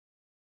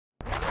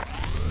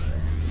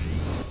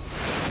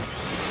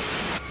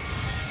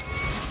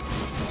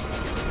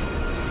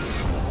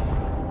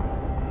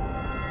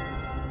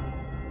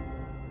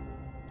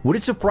Would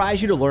it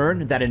surprise you to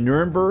learn that in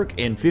Nuremberg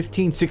in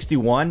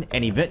 1561,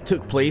 an event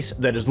took place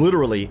that is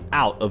literally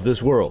out of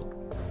this world?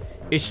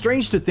 It's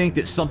strange to think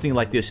that something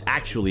like this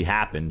actually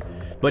happened,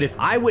 but if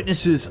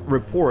eyewitnesses'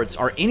 reports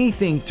are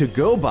anything to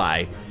go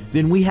by,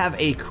 then we have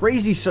a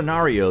crazy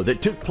scenario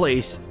that took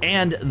place,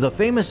 and the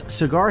famous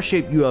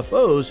cigar-shaped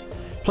UFOs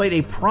played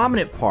a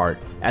prominent part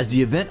as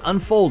the event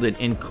unfolded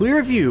in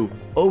clear view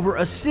over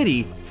a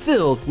city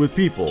filled with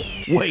people.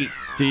 Wait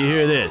till you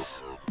hear this.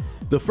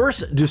 The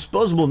first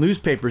disposable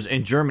newspapers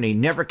in Germany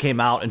never came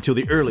out until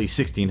the early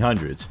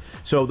 1600s,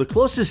 so the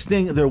closest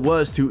thing there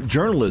was to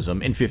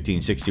journalism in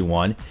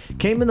 1561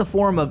 came in the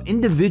form of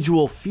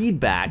individual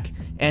feedback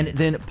and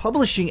then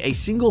publishing a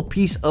single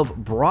piece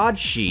of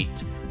broadsheet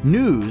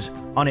news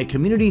on a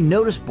community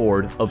notice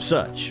board of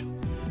such.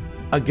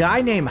 A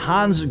guy named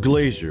Hans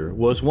Glaser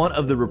was one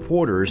of the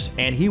reporters,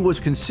 and he was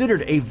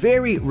considered a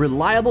very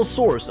reliable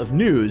source of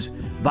news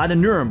by the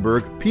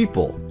Nuremberg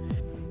people.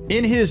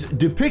 In his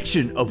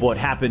depiction of what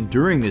happened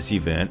during this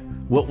event,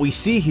 what we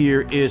see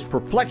here is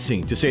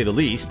perplexing to say the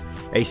least.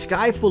 A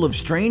sky full of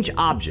strange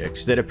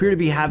objects that appear to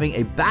be having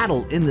a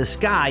battle in the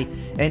sky,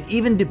 and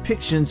even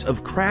depictions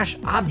of crash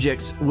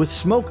objects with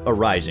smoke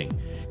arising.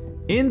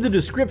 In the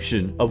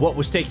description of what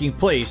was taking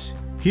place,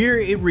 here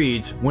it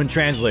reads when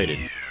translated.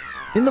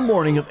 In the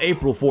morning of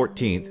April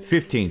 14th,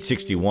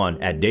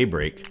 1561 at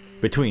daybreak,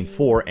 between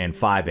 4 and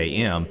 5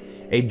 a.m.,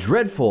 a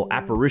dreadful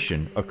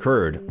apparition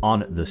occurred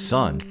on the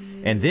sun,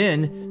 and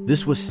then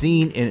this was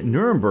seen in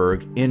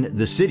Nuremberg in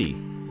the city,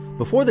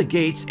 before the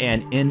gates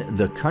and in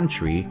the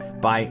country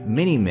by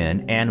many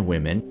men and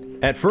women.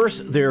 At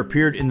first there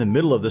appeared in the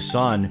middle of the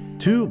sun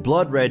 2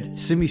 blood-red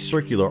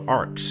semicircular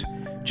arcs,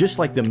 just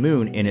like the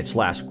moon in its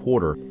last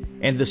quarter,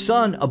 and the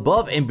sun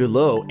above and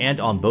below, and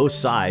on both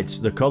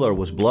sides the color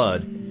was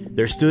blood.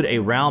 There stood a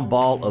round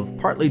ball of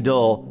partly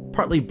dull,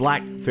 partly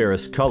black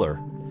ferrous color.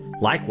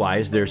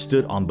 Likewise there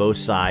stood on both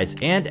sides,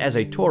 and as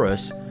a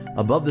torus,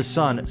 above the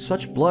sun,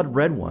 such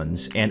blood-red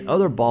ones, and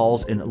other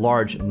balls in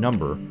large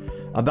number,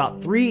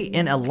 about 3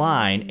 in a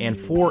line and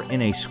 4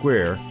 in a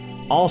square,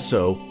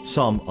 also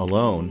some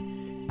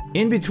alone.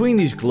 In between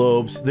these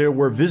globes there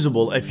were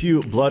visible a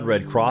few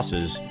blood-red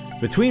crosses,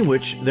 between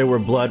which there were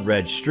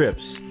blood-red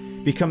strips,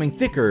 becoming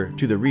thicker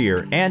to the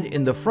rear, and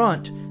in the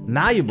front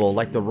malleable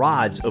like the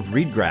rods of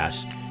reed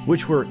grass,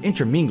 which were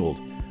intermingled.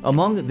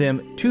 Among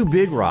them 2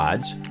 big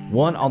rods,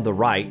 one on the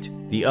right,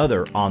 the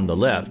other on the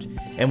left,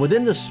 and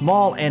within the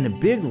small and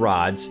big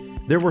rods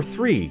there were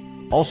 3,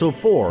 also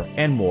 4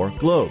 and more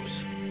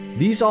globes.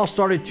 These all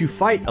started to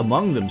fight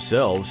among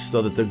themselves,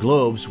 so that the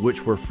globes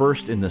which were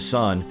first in the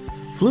sun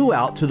flew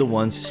out to the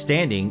ones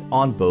standing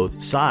on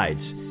both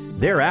sides.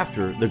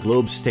 Thereafter the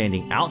globes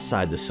standing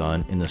outside the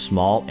sun in the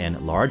small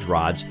and large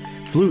rods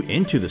flew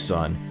into the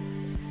sun.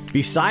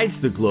 Besides,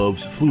 the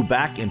globes flew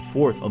back and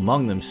forth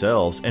among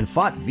themselves and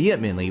fought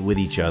vehemently with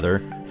each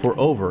other for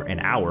over an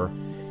hour.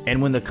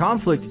 And when the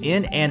conflict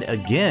in and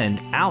again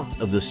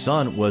out of the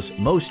sun was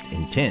most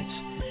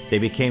intense, they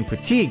became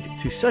fatigued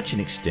to such an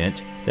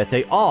extent that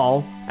they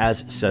all,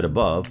 as said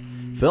above,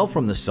 fell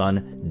from the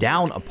sun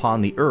down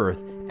upon the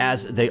earth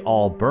as they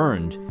all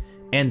burned,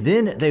 and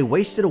then they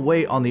wasted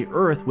away on the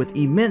earth with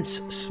immense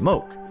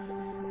smoke.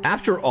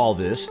 After all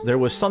this, there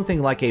was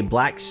something like a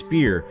black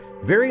spear,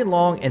 very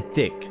long and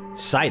thick,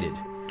 sighted.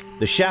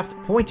 The shaft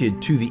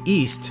pointed to the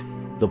east,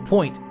 the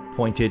point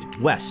pointed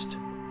west.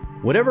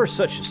 Whatever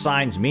such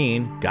signs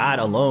mean, God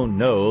alone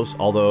knows,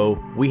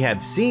 although we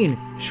have seen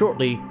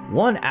shortly,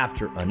 one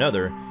after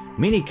another,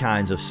 many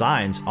kinds of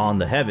signs on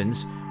the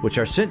heavens, which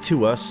are sent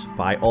to us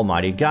by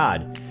Almighty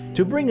God,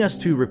 to bring us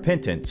to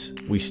repentance.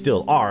 We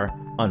still are,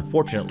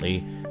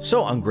 unfortunately,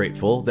 so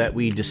ungrateful that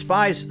we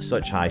despise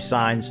such high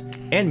signs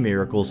and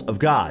miracles of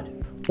God.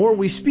 Or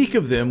we speak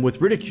of them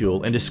with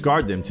ridicule and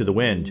discard them to the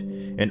wind,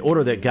 in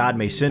order that God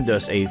may send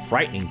us a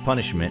frightening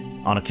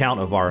punishment on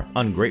account of our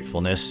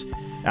ungratefulness.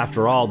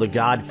 After all, the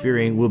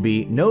God-fearing will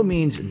by no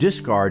means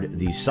discard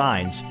these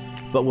signs,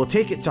 but will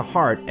take it to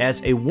heart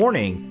as a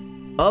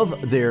warning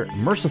of their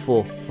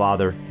merciful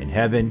Father in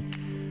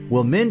heaven,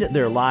 will mend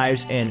their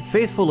lives and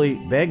faithfully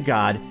beg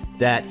God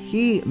that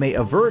He may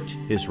avert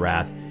His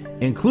wrath,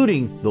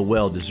 including the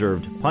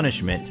well-deserved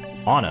punishment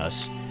on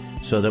us,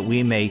 so that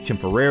we may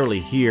temporarily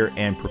here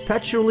and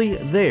perpetually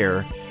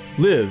there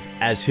live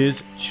as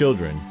His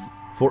children.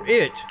 For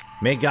it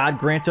may God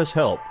grant us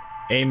help.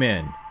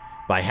 Amen.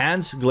 By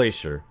Hans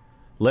Glaser,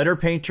 letter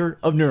painter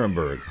of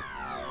Nuremberg.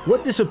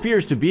 What this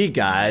appears to be,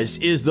 guys,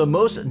 is the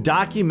most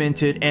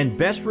documented and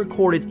best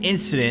recorded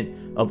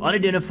incident of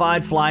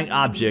unidentified flying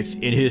objects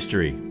in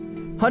history.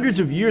 Hundreds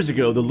of years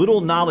ago, the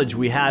little knowledge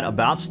we had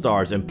about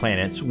stars and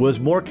planets was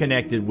more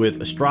connected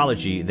with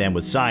astrology than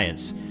with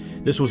science.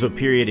 This was a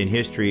period in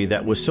history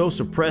that was so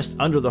suppressed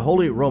under the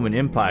Holy Roman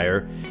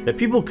Empire that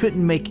people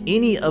couldn't make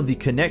any of the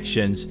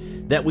connections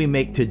that we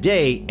make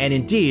today, and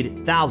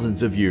indeed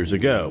thousands of years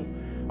ago.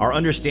 Our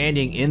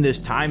understanding in this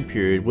time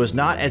period was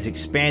not as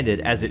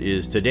expanded as it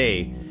is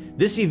today.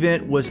 This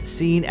event was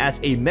seen as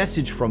a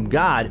message from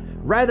God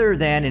rather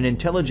than an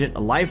intelligent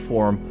life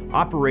form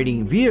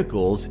operating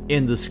vehicles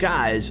in the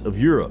skies of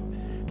Europe.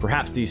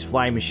 Perhaps these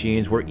flying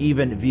machines were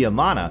even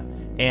Viamana,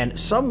 and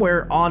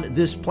somewhere on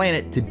this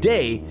planet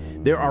today,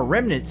 there are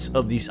remnants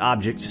of these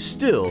objects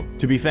still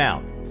to be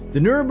found. The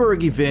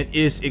Nuremberg event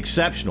is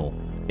exceptional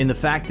in the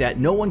fact that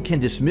no one can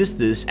dismiss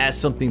this as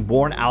something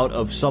born out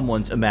of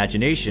someone's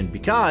imagination,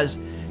 because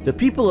the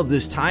people of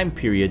this time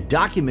period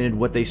documented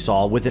what they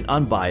saw with an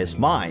unbiased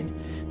mind.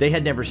 They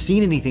had never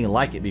seen anything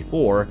like it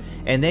before,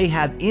 and they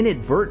have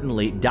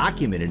inadvertently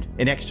documented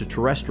an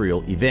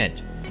extraterrestrial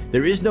event.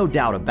 There is no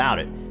doubt about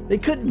it. They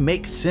couldn't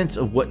make sense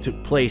of what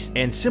took place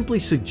and simply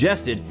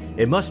suggested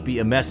it must be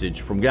a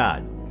message from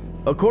God.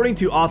 According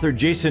to author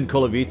Jason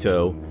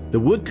Colavito, the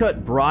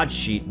woodcut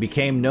broadsheet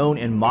became known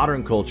in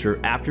modern culture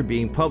after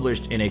being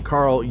published in a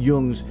Carl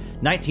Jung's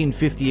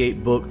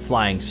 1958 book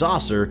Flying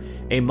Saucer,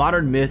 a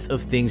modern myth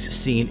of things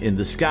seen in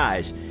the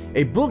skies,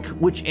 a book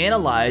which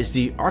analyzed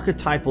the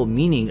archetypal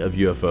meaning of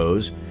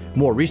UFOs.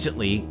 More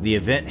recently, the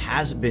event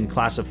has been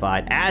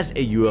classified as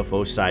a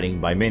UFO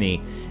sighting by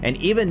many, and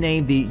even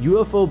named the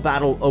UFO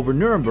battle over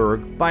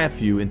Nuremberg by a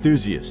few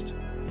enthusiasts.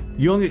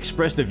 Jung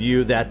expressed a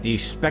view that the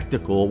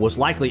spectacle was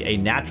likely a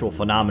natural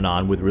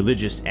phenomenon with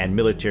religious and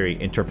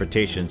military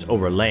interpretations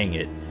overlaying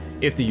it.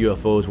 If the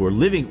UFOs were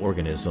living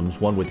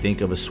organisms, one would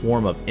think of a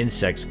swarm of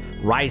insects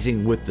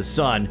rising with the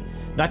sun,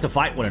 not to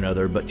fight one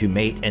another, but to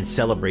mate and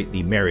celebrate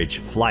the marriage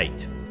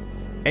flight.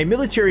 A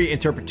military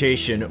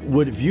interpretation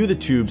would view the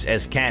tubes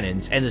as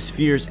cannons and the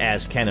spheres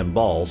as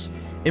cannonballs,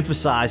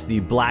 emphasize the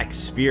black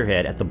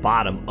spearhead at the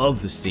bottom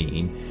of the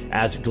scene,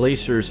 as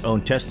Glacier's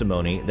own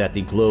testimony that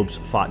the globes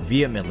fought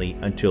vehemently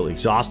until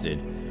exhausted.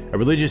 A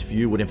religious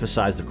view would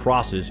emphasize the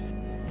crosses.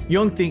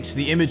 Jung thinks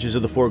the images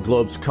of the four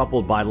globes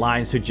coupled by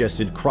lines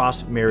suggested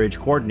cross-marriage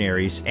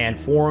quaternaries and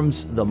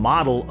forms the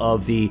model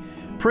of the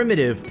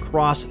primitive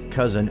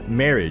cross-cousin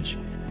marriage.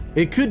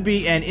 It could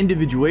be an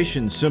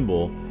individuation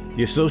symbol.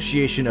 The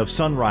association of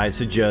sunrise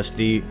suggests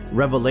the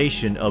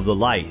revelation of the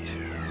light.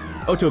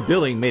 Otto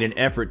Billing made an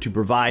effort to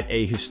provide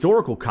a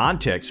historical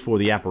context for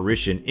the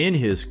apparition in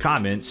his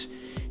comments.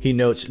 He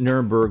notes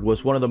Nuremberg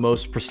was one of the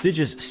most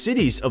prestigious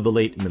cities of the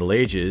late Middle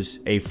Ages,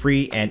 a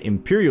free and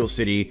imperial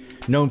city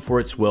known for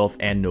its wealth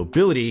and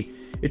nobility.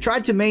 It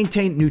tried to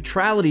maintain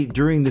neutrality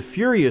during the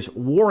furious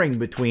warring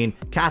between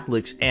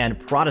Catholics and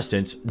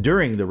Protestants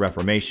during the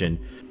Reformation.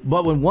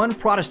 But when one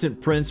Protestant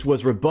prince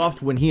was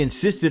rebuffed when he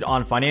insisted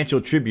on financial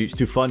tributes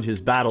to fund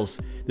his battles,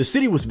 the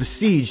city was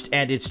besieged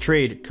and its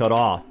trade cut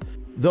off.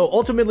 Though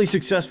ultimately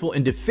successful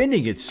in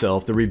defending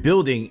itself, the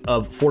rebuilding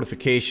of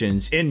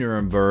fortifications in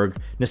Nuremberg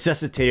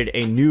necessitated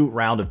a new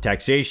round of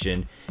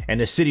taxation, and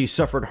the city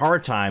suffered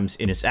hard times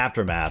in its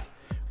aftermath.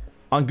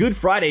 On Good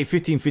Friday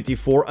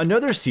 1554,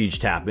 another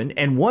siege happened,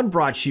 and one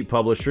broadsheet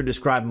publisher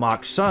described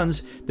Mach's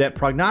sons that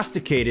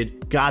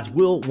prognosticated God's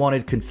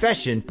will-wanted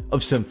confession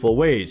of sinful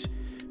ways.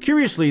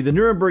 Curiously, the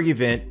Nuremberg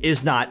event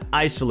is not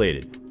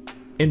isolated.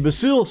 In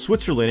Basel,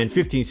 Switzerland in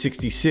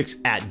 1566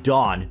 at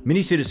dawn,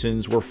 many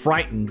citizens were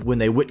frightened when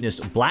they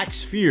witnessed black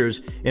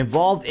spheres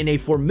involved in a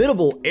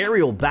formidable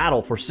aerial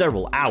battle for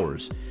several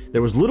hours.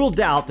 There was little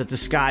doubt that the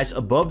skies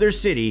above their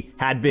city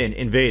had been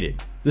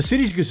invaded. The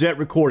city's gazette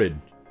recorded,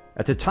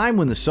 "At the time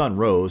when the sun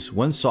rose,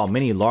 one saw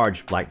many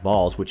large black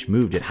balls which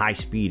moved at high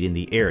speed in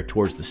the air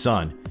towards the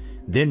sun,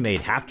 then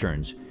made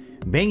half-turns,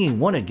 banging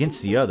one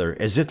against the other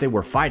as if they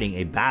were fighting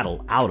a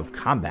battle out of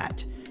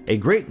combat. A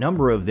great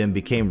number of them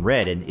became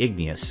red and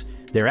igneous.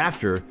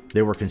 Thereafter,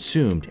 they were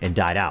consumed and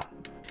died out."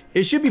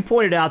 It should be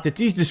pointed out that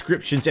these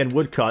descriptions and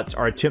woodcuts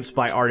are attempts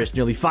by artists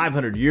nearly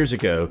 500 years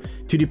ago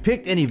to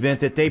depict an event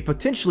that they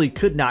potentially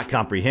could not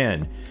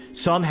comprehend.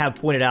 Some have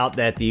pointed out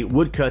that the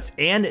woodcuts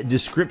and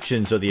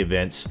descriptions of the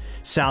events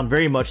sound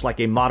very much like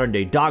a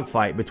modern-day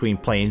dogfight between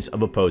planes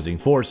of opposing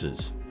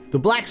forces. The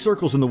black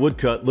circles in the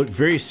woodcut look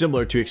very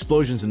similar to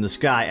explosions in the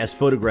sky as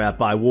photographed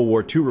by World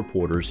War II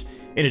reporters.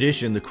 In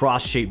addition, the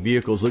cross-shaped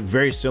vehicles look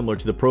very similar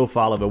to the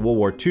profile of a World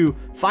War II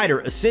fighter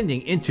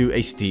ascending into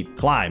a steep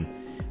climb.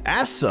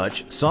 As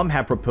such, some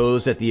have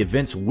proposed that the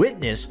events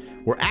witnessed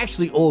were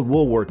actually old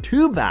World War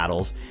II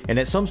battles, and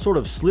that some sort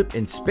of slip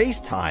in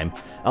space-time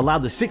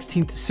allowed the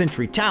 16th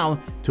century town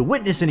to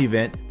witness an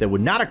event that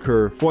would not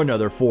occur for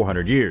another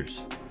 400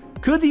 years.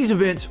 Could these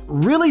events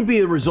really be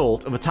a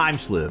result of a time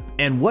slip,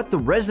 and what the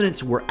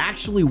residents were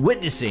actually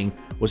witnessing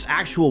was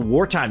actual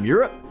wartime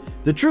Europe?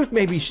 The truth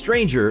may be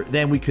stranger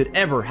than we could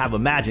ever have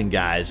imagined,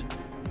 guys.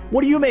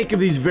 What do you make of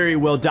these very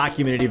well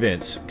documented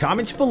events?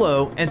 Comments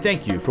below, and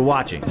thank you for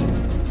watching.